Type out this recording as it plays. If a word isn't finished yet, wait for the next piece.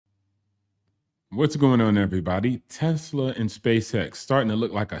What's going on, everybody? Tesla and SpaceX starting to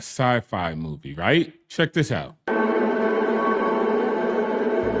look like a sci-fi movie, right? Check this out.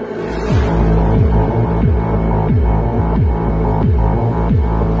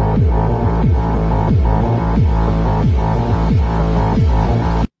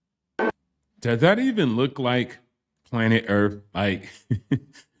 Does that even look like planet Earth? Like,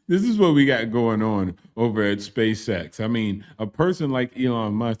 this is what we got going on over at SpaceX. I mean, a person like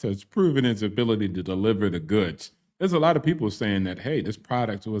Elon Musk has proven his ability to deliver the goods. There's a lot of people saying that, hey, this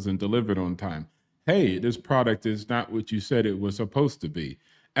product wasn't delivered on time. Hey, this product is not what you said it was supposed to be.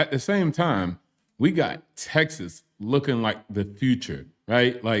 At the same time, we got Texas looking like the future,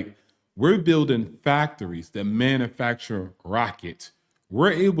 right? Like, we're building factories that manufacture rockets.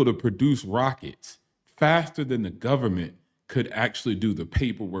 We're able to produce rockets faster than the government could actually do the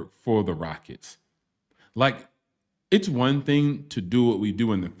paperwork for the rockets. Like, it's one thing to do what we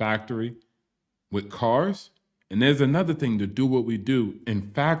do in the factory with cars, and there's another thing to do what we do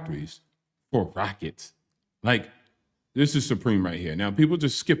in factories for rockets. Like, this is supreme right here. Now, people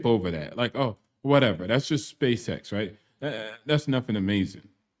just skip over that. Like, oh, whatever. That's just SpaceX, right? That's nothing amazing.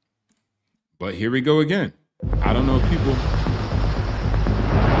 But here we go again. I don't know if people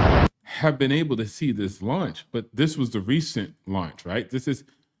have been able to see this launch, but this was the recent launch, right? This is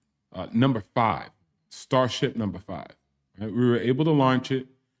number 5, Starship number 5. Right? We were able to launch it.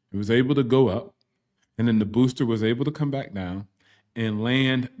 It was able to go up, and then the booster was able to come back down and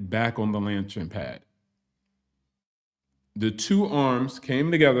land back on the launching pad. The two arms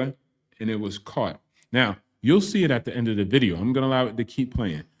came together, and it was caught. Now, you'll see it at the end of the video. I'm going to allow it to keep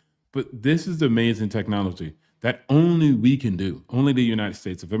playing. But this is amazing technology that only we can do, only the United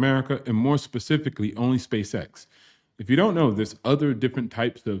States of America, and more specifically, only SpaceX. If you don't know, there's other different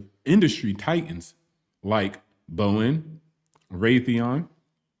types of industry titans like Boeing, Raytheon,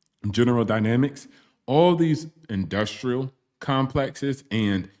 General Dynamics, all these industrial complexes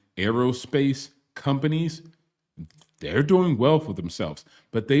and aerospace companies, they're doing well for themselves,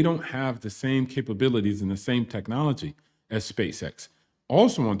 but they don't have the same capabilities and the same technology as SpaceX.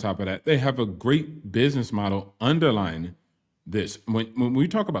 Also, on top of that, they have a great business model underlying this. When we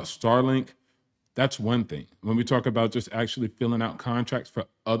talk about Starlink, that's one thing. When we talk about just actually filling out contracts for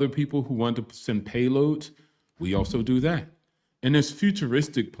other people who want to send payloads, we also do that. And there's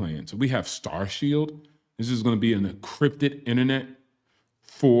futuristic plans. We have Starshield. This is going to be an encrypted internet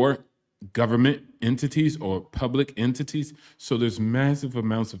for government entities or public entities. So there's massive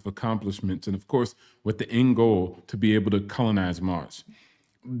amounts of accomplishments. And of course, with the end goal to be able to colonize Mars.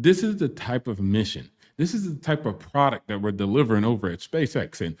 This is the type of mission. This is the type of product that we're delivering over at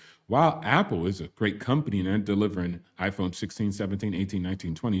SpaceX. And while Apple is a great company and they're delivering iPhone 16, 17, 18,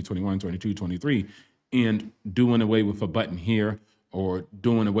 19, 20, 21, 22, 23, and doing away with a button here or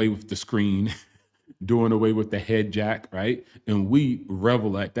doing away with the screen, doing away with the head jack, right? And we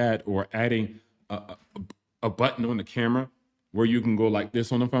revel at that, or adding a button on the camera where you can go like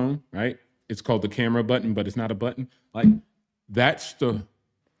this on the phone, right? It's called the camera button, but it's not a button. Like, that's the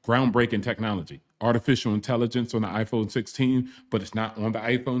groundbreaking technology. Artificial intelligence on the iPhone 16, but it's not on the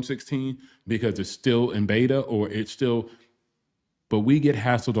iPhone 16 because it's still in beta, or it's still, but we get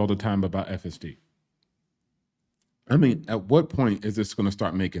hassled all the time about FSD. I mean, at what point is this going to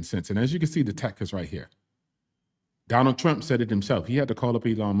start making sense? And as you can see, the tech is right here. Donald Trump said it himself. He had to call up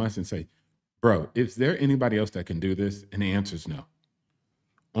Elon Musk and say, bro, is there anybody else that can do this? And the answer is no.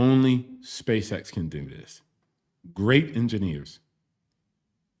 Only SpaceX can do this. Great engineers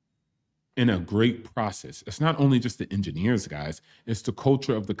in a great process. It's not only just the engineers, guys. It's the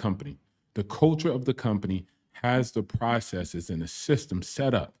culture of the company. The culture of the company has the processes and the system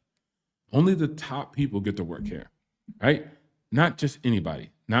set up. Only the top people get to work here. Right? Not just anybody,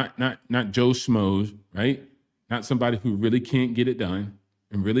 not Joe Schmoes, right? Not somebody who really can't get it done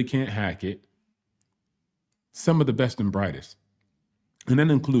and really can't hack it. Some of the best and brightest. And that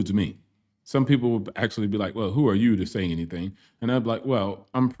includes me. Some people will actually be like, well, who are you to say anything? And I'd be like, well,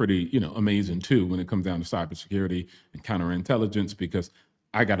 I'm pretty, amazing too when it comes down to cybersecurity and counterintelligence, because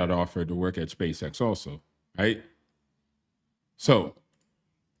I got it offered to work at SpaceX also, right? So,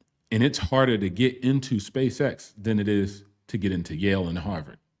 and it's harder to get into SpaceX than it is to get into Yale and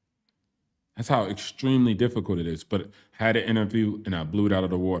Harvard. That's how extremely difficult it is. But I had an interview and I blew it out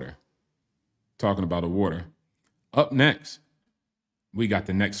of the water. Talking about the water. Up next, we got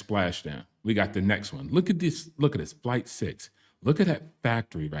the next splashdown. We got the next one. Look at this. Look at this. Flight 6. Look at that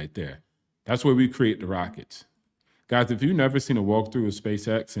factory right there. That's where we create the rockets. Guys, if you've never seen a walkthrough of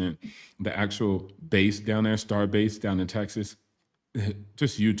SpaceX and the actual base down there, Star Base down in Texas,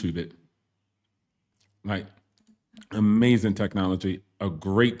 just YouTube it. Like, amazing technology, a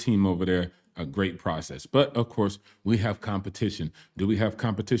great team over there a great process. But of course, we have competition. Do we have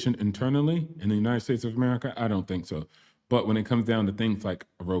competition internally in the United States of America? I don't think so. But when it comes down to things like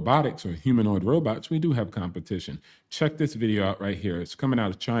robotics or humanoid robots, we do have competition. Check this video out right here. It's coming out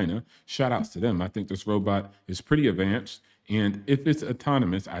of China. Shout outs to them. I think this robot is pretty advanced. And if it's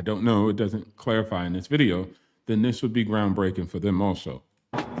autonomous, I don't know, it doesn't clarify in this video, then this would be groundbreaking for them also.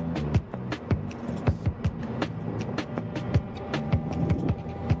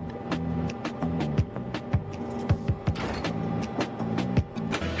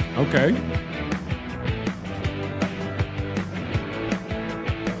 Okay.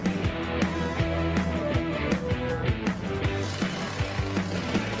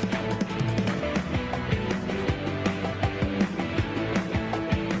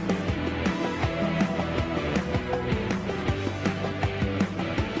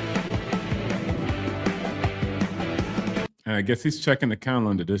 I guess he's checking the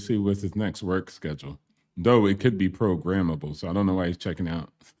calendar to see what's his next work schedule. Though it could be programmable, so I don't know why he's checking out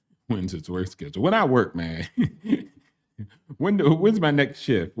when's his work schedule. When I work, man. When's my next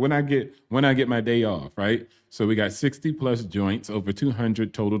shift? When I get my day off, right? So we got 60 plus joints, over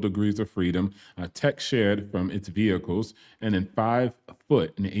 200 total degrees of freedom, tech shared from its vehicles, and then 5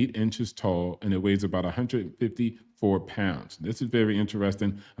 foot and 8 inches tall, and it weighs about 154 pounds. This is very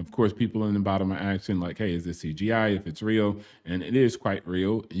interesting. Of course, people in the bottom are asking like, hey, is this CGI, if it's real? And it is quite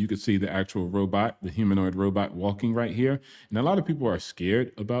real. You can see the actual robot, the humanoid robot walking right here. And a lot of people are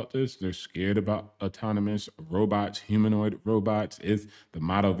scared about this. They're scared about autonomous robots, humanoid robots. Is the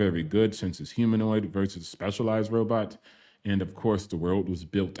model very good since it's humanoid versus specialized robots? And of course, the world was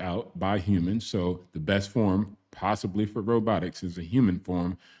built out by humans. So the best form possibly for robotics is a human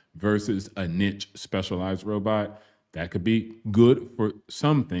form versus a niche specialized robot. That could be good for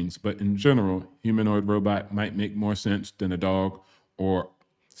some things, but in general, humanoid robot might make more sense than a dog or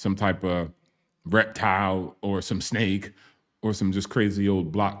some type of reptile or some snake or some just crazy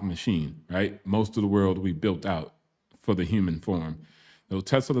old block machine, right? Most of the world we built out for the human form. Though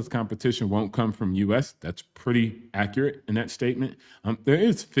Tesla's competition won't come from US, that's pretty accurate in that statement. There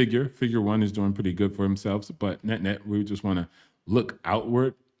is Figure 1 is doing pretty good for themselves, but net, we just wanna look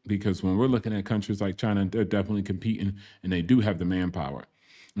outward because when we're looking at countries like China, they're definitely competing and they do have the manpower.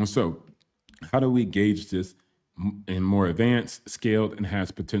 And so how do we gauge this in more advanced, scaled, and has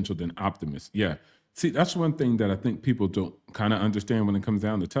potential than Optimus? Yeah. See, that's one thing that I think people don't kind of understand when it comes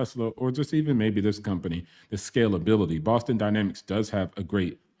down to Tesla or just even maybe this company, the scalability. Boston Dynamics does have a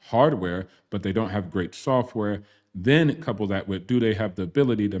great hardware, but they don't have great software. Then couple that with, do they have the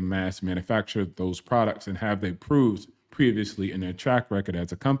ability to mass manufacture those products and have they proved previously in their track record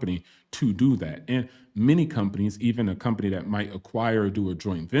as a company to do that? And many companies, even a company that might acquire or do a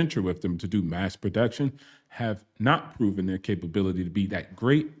joint venture with them to do mass production, have not proven their capability to be that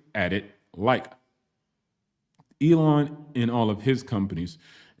great at it, like Elon and all of his companies.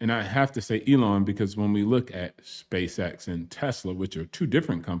 And I have to say Elon because when we look at SpaceX and Tesla, which are two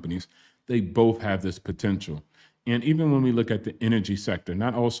different companies, they both have this potential. And even when we look at the energy sector,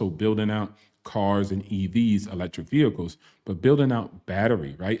 not also building out cars and EVs, electric vehicles, but building out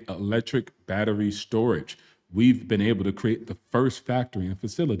battery, right? Electric battery storage. We've been able to create the first factory and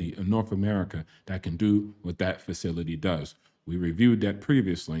facility in North America that can do what that facility does. We reviewed that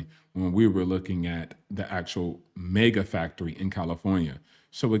previously when we were looking at the actual mega factory in California.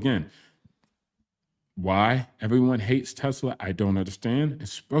 So again, why everyone hates Tesla, I don't understand,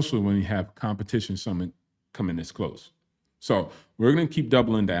 especially when you have competition coming this close. So we're going to keep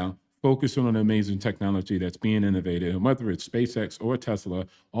doubling down, focusing on amazing technology that's being innovated. And whether it's SpaceX or Tesla,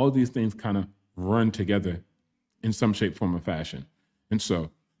 all these things kind of run together in some shape, form, or fashion. And so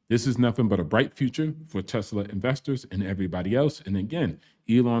this is nothing but a bright future for Tesla investors and everybody else. And again,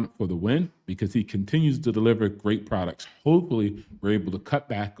 Elon for the win because he continues to deliver great products. Hopefully, we're able to cut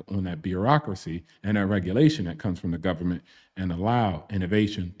back on that bureaucracy and that regulation that comes from the government and allow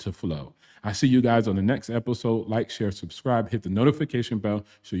innovation to flow. I see you guys on the next episode. Like, share, subscribe, hit the notification bell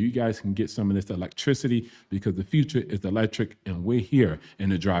so you guys can get some of this electricity because the future is electric and we're here in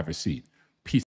the driver's seat.